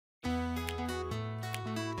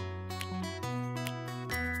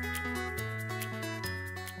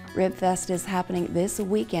Ribfest is happening this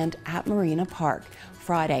weekend at Marina Park.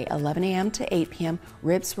 Friday, 11 a.m. to 8 p.m.,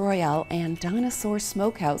 Ribs Royale and Dinosaur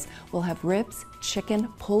Smokehouse will have ribs, chicken,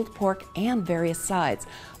 pulled pork, and various sides.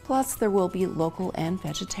 Plus, there will be local and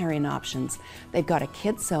vegetarian options. They've got a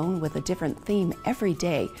kids zone with a different theme every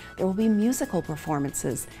day. There will be musical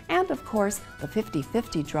performances and, of course, the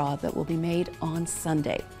 50-50 draw that will be made on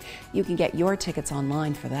Sunday. You can get your tickets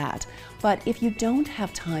online for that. But if you don't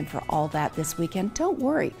have time for all that this weekend, don't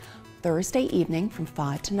worry. Thursday evening from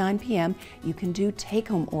 5 to 9 p.m. you can do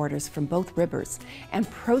take-home orders from both ribbers, and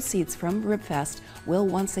proceeds from Ribfest will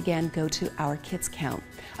once again go to Our Kids Count.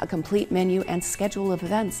 A complete menu and schedule of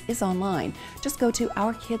events is online. Just go to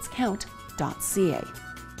ourkidscount.ca.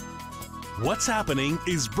 What's Happening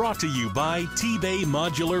is brought to you by T-Bay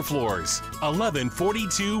Modular Floors,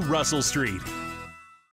 1142 Russell Street.